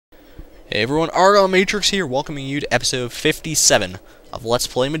Hey everyone, Argon Matrix here, welcoming you to episode 57 of Let's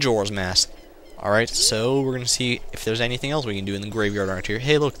Play Majora's Mask. Alright, so we're gonna see if there's anything else we can do in the graveyard around here.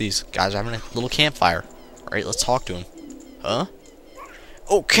 Hey look, these guys are having a little campfire. Alright, let's talk to them. Huh?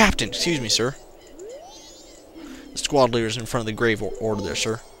 Oh, Captain! Excuse me, sir. The squad leader's in front of the grave order there,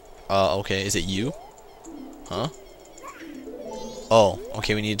 sir. Okay, is it you? Huh? Oh,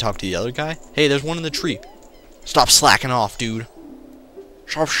 okay, we need to talk to the other guy? Hey, there's one in the tree. Stop slacking off, dude.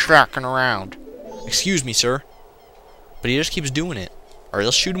 Stop slacking around. Excuse me, sir. But he just keeps doing it. Alright,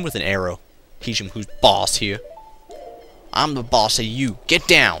 let's shoot him with an arrow. Teach him who's boss here. I'm the boss of you. Get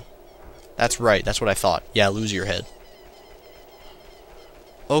down! That's right, that's what I thought. Yeah, lose your head.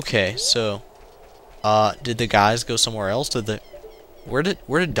 Okay, so... did the guys go somewhere else? Where did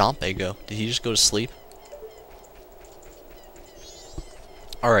Dompe go? Did he just go to sleep?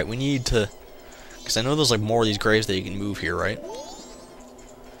 Alright, we need to... Because I know there's like more of these graves that you can move here, right?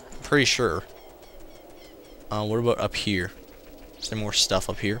 Pretty sure. What about up here? Is there more stuff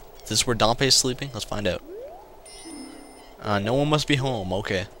up here? Is this where Dompe's sleeping? Let's find out. No one must be home.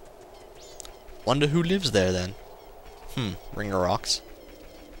 Okay. Wonder who lives there then. Ring of rocks.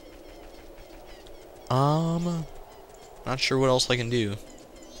 Not sure what else I can do.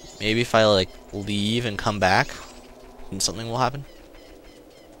 Maybe if I like leave and come back, then something will happen.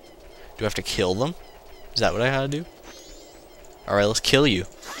 Do I have to kill them? Is that what I gotta do? Alright, let's kill you.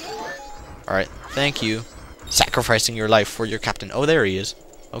 Alright, thank you. Sacrificing your life for your captain. Oh, there he is.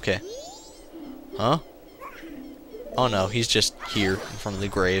 Okay. Huh? Oh no, he's just here in front of the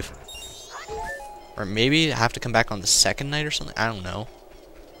grave. Or maybe I have to come back on the second night or something? I don't know.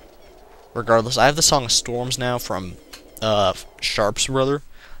 Regardless, I have the Song of Storms now from Sharp's brother.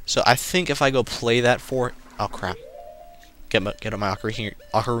 So I think if I go play that for... Oh crap. Get on my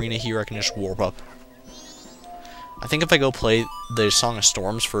ocarina here, I can just warp up. I think if I go play the Song of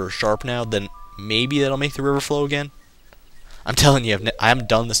Storms for Sharp now, then maybe that'll make the river flow again. I'm telling you, I haven't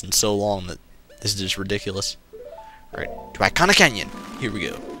done this in so long that this is just ridiculous. Alright, to Icona Canyon. Here we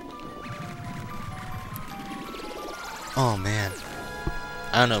go. Oh man.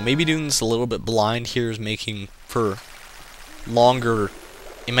 I don't know, maybe doing this a little bit blind here is making for longer...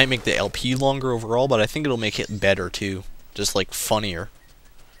 It might make the LP longer overall, but I think it'll make it better too. Just like funnier.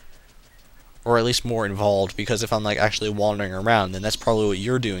 Or at least more involved, because if I'm like actually wandering around, then that's probably what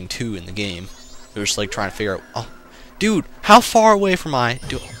you're doing too in the game. You're just like trying to figure out, oh, dude, how far away from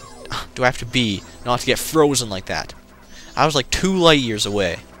do I have to be not to get frozen like that? I was like 2 light years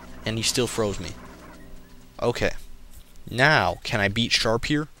away, and you still froze me. Okay. Now, can I beat Sharp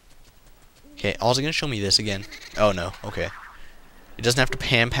here? Okay, also gonna show me this again. Oh no, okay. It doesn't have to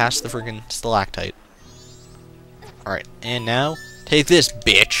pan past the friggin' stalactite. Alright, and now, take this,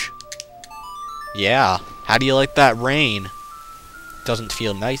 bitch! Yeah, how do you like that rain? Doesn't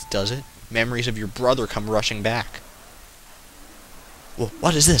feel nice, does it? Memories of your brother come rushing back. Well,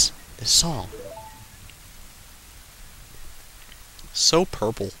 what is this? This song. So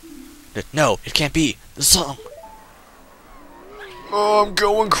purple. No, it can't be. The song. Oh, I'm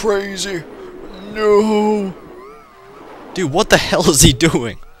going crazy. No. Dude, what the hell is he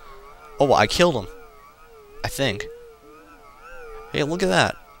doing? Oh, well, I killed him. I think. Hey, look at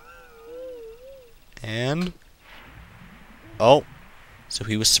that. And... Oh. So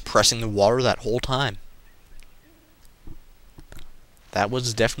he was suppressing the water that whole time. That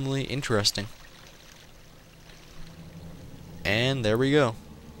was definitely interesting. And there we go.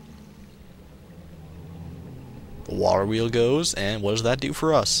 The water wheel goes, and what does that do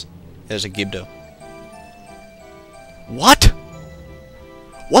for us? There's a Gibdo. What?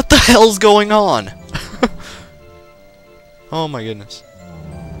 What the hell's going on? Oh my goodness.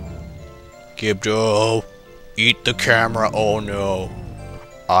 Gibdo, eat the camera. Oh no,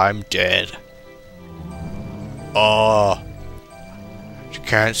 I'm dead. Oh, you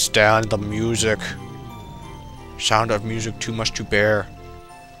can't stand the music. Sound of music too much to bear.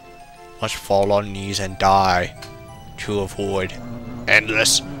 Must fall on knees and die to avoid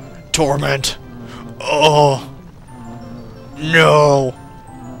endless torment. Oh no.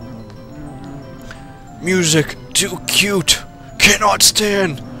 Music too cute. Cannot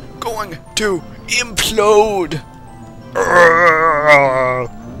stand. Going to implode.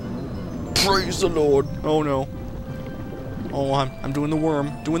 Praise the Lord. Oh no. Oh, I'm doing the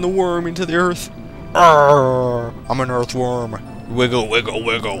worm. Doing the worm into the earth. I'm an earthworm. Wiggle, wiggle,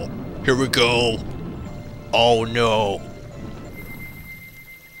 wiggle. Here we go. Oh no.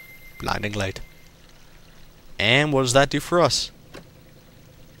 Blinding light. And what does that do for us?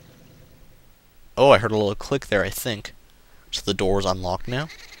 Oh, I heard a little click there, I think. So the door is unlocked now.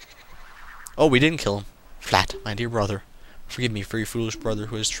 Oh, we didn't kill him. Flat, my dear brother. Forgive me for your foolish brother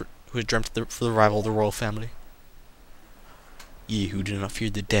who has dreamt for the rival of the royal family. Ye who do not fear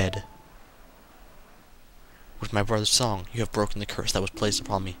the dead. With my brother's song, you have broken the curse that was placed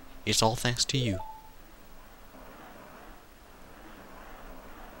upon me. It's all thanks to you.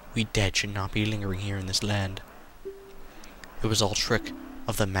 We dead should not be lingering here in this land. It was all trick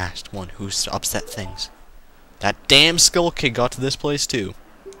of the masked one who's upset things. That damn skull kid got to this place too.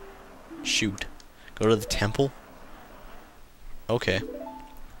 Shoot. Go to the temple? Okay.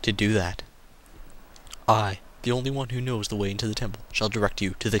 To do that, I, the only one who knows the way into the temple, shall direct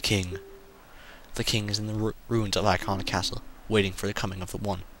you to the king. The king is in the ruins of Iconic Castle, waiting for the coming of the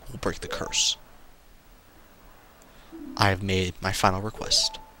one who will break the curse. I have made my final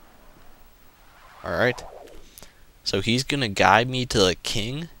request. Alright. So he's gonna guide me to the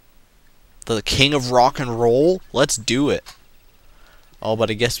king? The king of rock and roll? Let's do it. Oh, but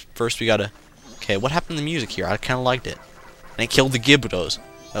I guess first we gotta... Okay, what happened to the music here? I kinda liked it. And it killed the Gibdos.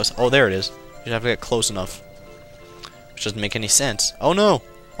 That was... Oh, there it is. You just have to get close enough. Which doesn't make any sense. Oh no!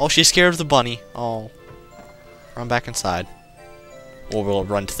 Oh, she's scared of the bunny. Oh. Run back inside. Or we'll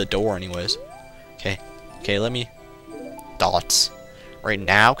run to the door anyways. Okay. Okay, let me... Dots. Right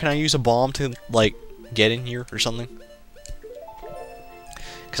now, can I use a bomb to, like, get in here or something?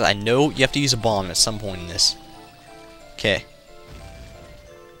 Because I know you have to use a bomb at some point in this. Okay.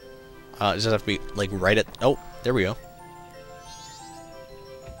 Does it have to be, like, right at... Oh, there we go.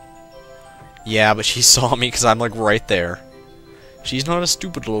 Yeah, but she saw me because I'm, like, right there. She's not a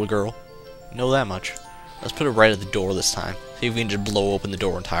stupid little girl. Know that much. Let's put it right at the door this time. See if we can just blow open the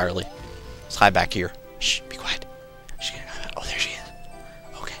door entirely. Let's hide back here. Shh, be quiet. Oh, there she is.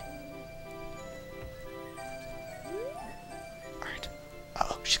 Okay. Alright.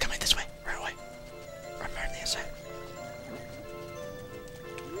 Uh-oh, she's coming this way. Right away. Run on the inside.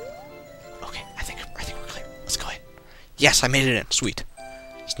 Okay, I think we're clear. Let's go in. Yes, I made it in. Sweet.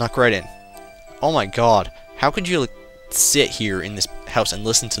 Snuck right in. Oh my god. How could you, like, sit here in this house and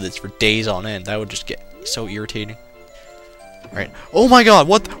listen to this for days on end? That would just get so irritating. Right. Oh my god,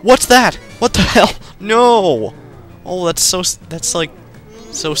 what's that? What the hell? No! Oh, that's like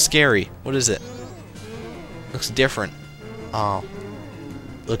so scary. What is it? Looks different. Oh.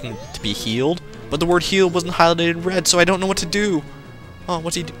 Looking to be healed? But the word heal wasn't highlighted in red, so I don't know what to do. Oh,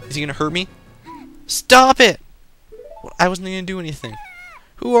 what's he do? Is he gonna hurt me? Stop it! I wasn't gonna do anything.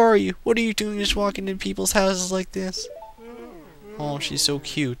 Who are you? What are you doing just walking in people's houses like this? Oh, she's so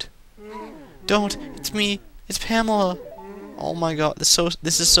cute. Don't! It's me! It's Pamela! Oh my god, this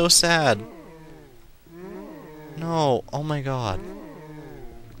is so sad. No, oh my god.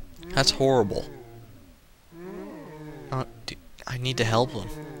 That's horrible. I need to help him.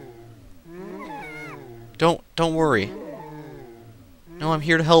 Don't worry. No, I'm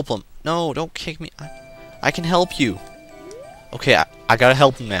here to help him. No, don't kick me. I can help you. Okay, I gotta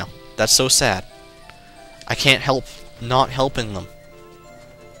help him now. That's so sad. I can't help not helping them.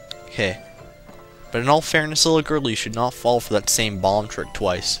 Okay. But in all fairness, little girl, you should not fall for that same bomb trick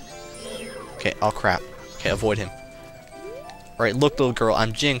twice. Okay, oh crap. Okay, avoid him. Alright, look, little girl,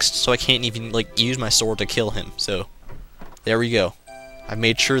 I'm jinxed, so I can't even, like, use my sword to kill him, so... There we go. I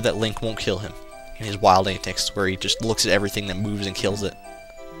made sure that Link won't kill him in his wild antics, where he just looks at everything that moves and kills it.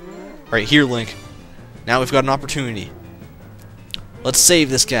 Right here, Link. Now we've got an opportunity. Let's save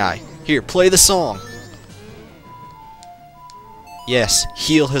this guy. Here, play the song. Yes,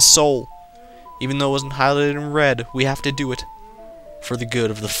 heal his soul. Even though it wasn't highlighted in red, we have to do it. For the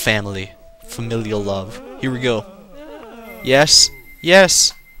good of the family. Familial love. Here we go. Yes.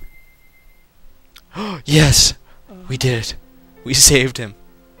 Yes. Yes. We did it. We saved him.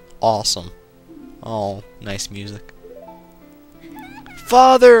 Awesome. Oh, nice music.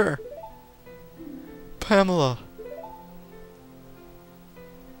 Father! Pamela.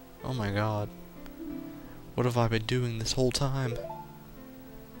 Oh my god. What have I been doing this whole time?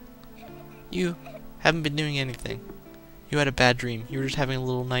 You haven't been doing anything. You had a bad dream. You were just having a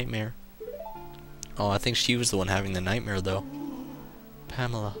little nightmare. Oh, I think she was the one having the nightmare, though.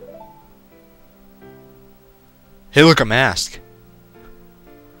 Pamela. Hey, look, a mask.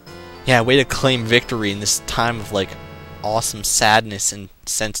 Yeah, way to claim victory in this time of, like, awesome sadness and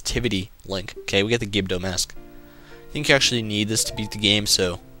sensitivity, Link. Okay, we get the Gibdo mask. I think you actually need this to beat the game,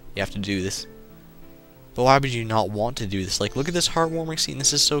 so you have to do this. But why would you not want to do this? Like, look at this heartwarming scene.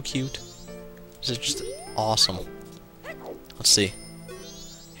 This is so cute. This is just awesome. Let's see.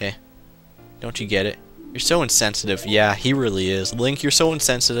 Okay. Don't you get it? You're so insensitive. Yeah, he really is. Link, you're so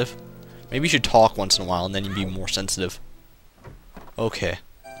insensitive. Maybe you should talk once in a while and then you'd be more sensitive. Okay.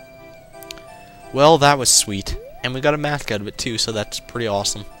 Well, that was sweet. And we got a mask out of it too, so that's pretty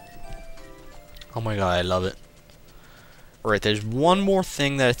awesome. Oh my god, I love it. Alright, there's one more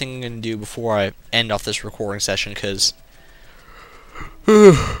thing that I think I'm going to do before I end off this recording session, because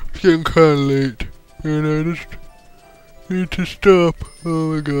it's getting kind of late, and I just need to stop.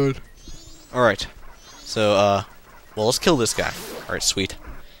 Oh my god. Alright, so, well, let's kill this guy. Alright, sweet.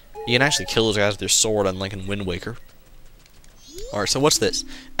 You can actually kill those guys with their sword, unlike in Wind Waker. Alright, so what's this?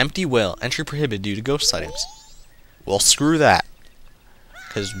 Empty well. Entry prohibited due to ghost sightings. Well, screw that.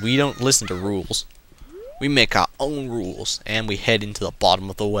 Because we don't listen to rules. We make our own rules, and we head into the bottom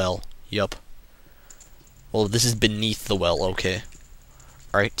of the well. Yup. Well, this is beneath the well, okay.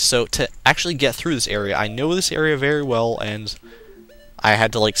 Alright, so to actually get through this area, I know this area very well, and I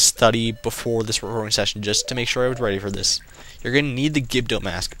had to, like, study before this recording session just to make sure I was ready for this. You're going to need the Gibdo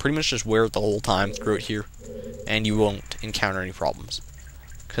mask. Pretty much just wear it the whole time through it here, and you won't encounter any problems.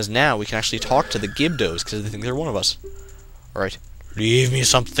 Because now we can actually talk to the Gibdos, because they think they're one of us. Alright. Leave me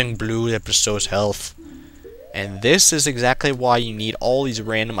something blue that bestows health. And this is exactly why you need all these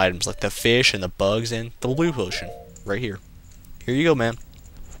random items, like the fish and the bugs and the blue potion. Right here. Here you go, man.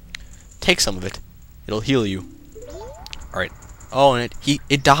 Take some of it. It'll heal you. Alright. Oh, and he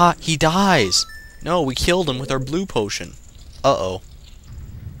dies! No, we killed him with our blue potion. Uh-oh.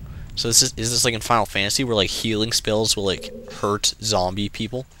 So is this like in Final Fantasy where like healing spells will like hurt zombie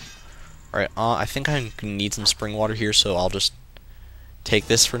people? Alright, I think I'm gonna need some spring water here, so I'll just take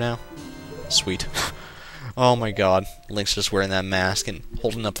this for now. Sweet. Oh my god. Link's just wearing that mask and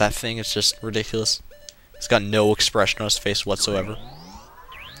holding up that thing. It's just ridiculous. He's got no expression on his face whatsoever.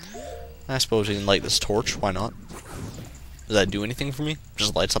 I suppose we can light this torch. Why not? Does that do anything for me?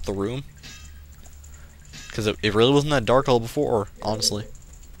 Just lights up the room? Because it really wasn't that dark all before, honestly.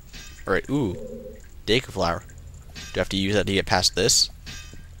 Alright, ooh. Deka flower. Do I have to use that to get past this?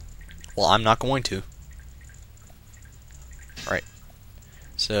 Well, I'm not going to. Alright.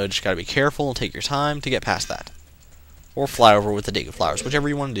 So, just gotta be careful and take your time to get past that. Or fly over with the Deka flowers, whichever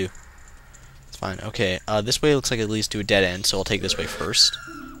you want to do. It's fine. Okay, this way looks like it leads to a dead end, so I'll take this way first.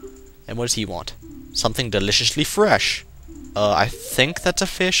 And what does he want? Something deliciously fresh. I think that's a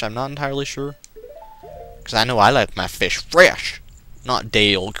fish. I'm not entirely sure. Because I know I like my fish fresh. Not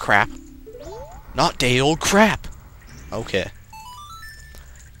day old crap. Not day old crap. Okay.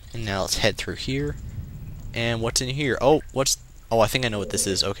 And now let's head through here. And what's in here? Oh, I think I know what this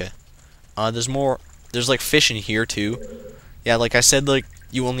is. Okay. There's more. There's like fish in here too. Yeah, like I said, like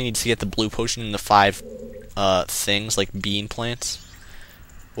you only need to get the blue potion in the 5 things, like bean plants.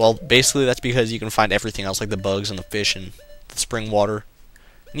 Well, basically that's because you can find everything else, like the bugs and the fish and the spring water.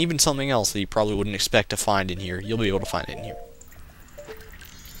 And even something else that you probably wouldn't expect to find in here. You'll be able to find it in here.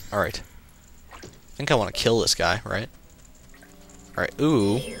 Alright. I think I want to kill this guy, right? Alright,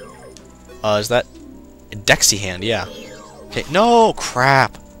 ooh. Is that a Dexy hand? Yeah. Okay, no!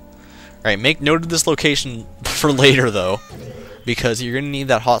 Crap! Alright, make note of this location for later, though. Because you're going to need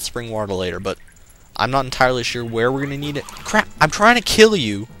that hot spring water later, but I'm not entirely sure where we're going to need it. Crap! I'm trying to kill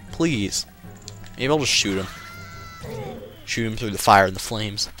you! Please. Maybe I'll just shoot him. Shoot him through the fire and the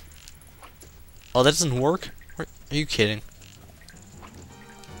flames. Oh, that doesn't work? Are you kidding?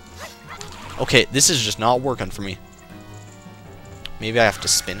 Okay, this is just not working for me. Maybe I have to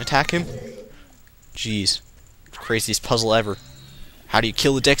spin attack him? Jeez. Craziest puzzle ever. How do you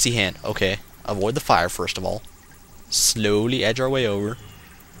kill the Dexy hand? Okay. Avoid the fire, first of all. Slowly edge our way over.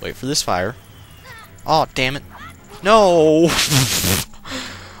 Wait for this fire. Oh, damn it. No!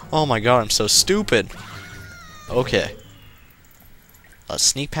 Oh my god, I'm so stupid. Okay. Let's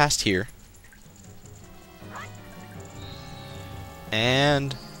sneak past here.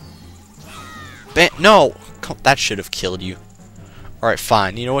 And... no! That should have killed you. Alright,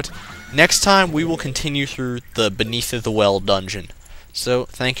 fine. You know what? Next time, we will continue through the Beneath the Well dungeon. So,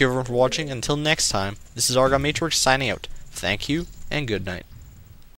 thank you everyone for watching. Until next time, this is Argon Matrix signing out. Thank you, and good night.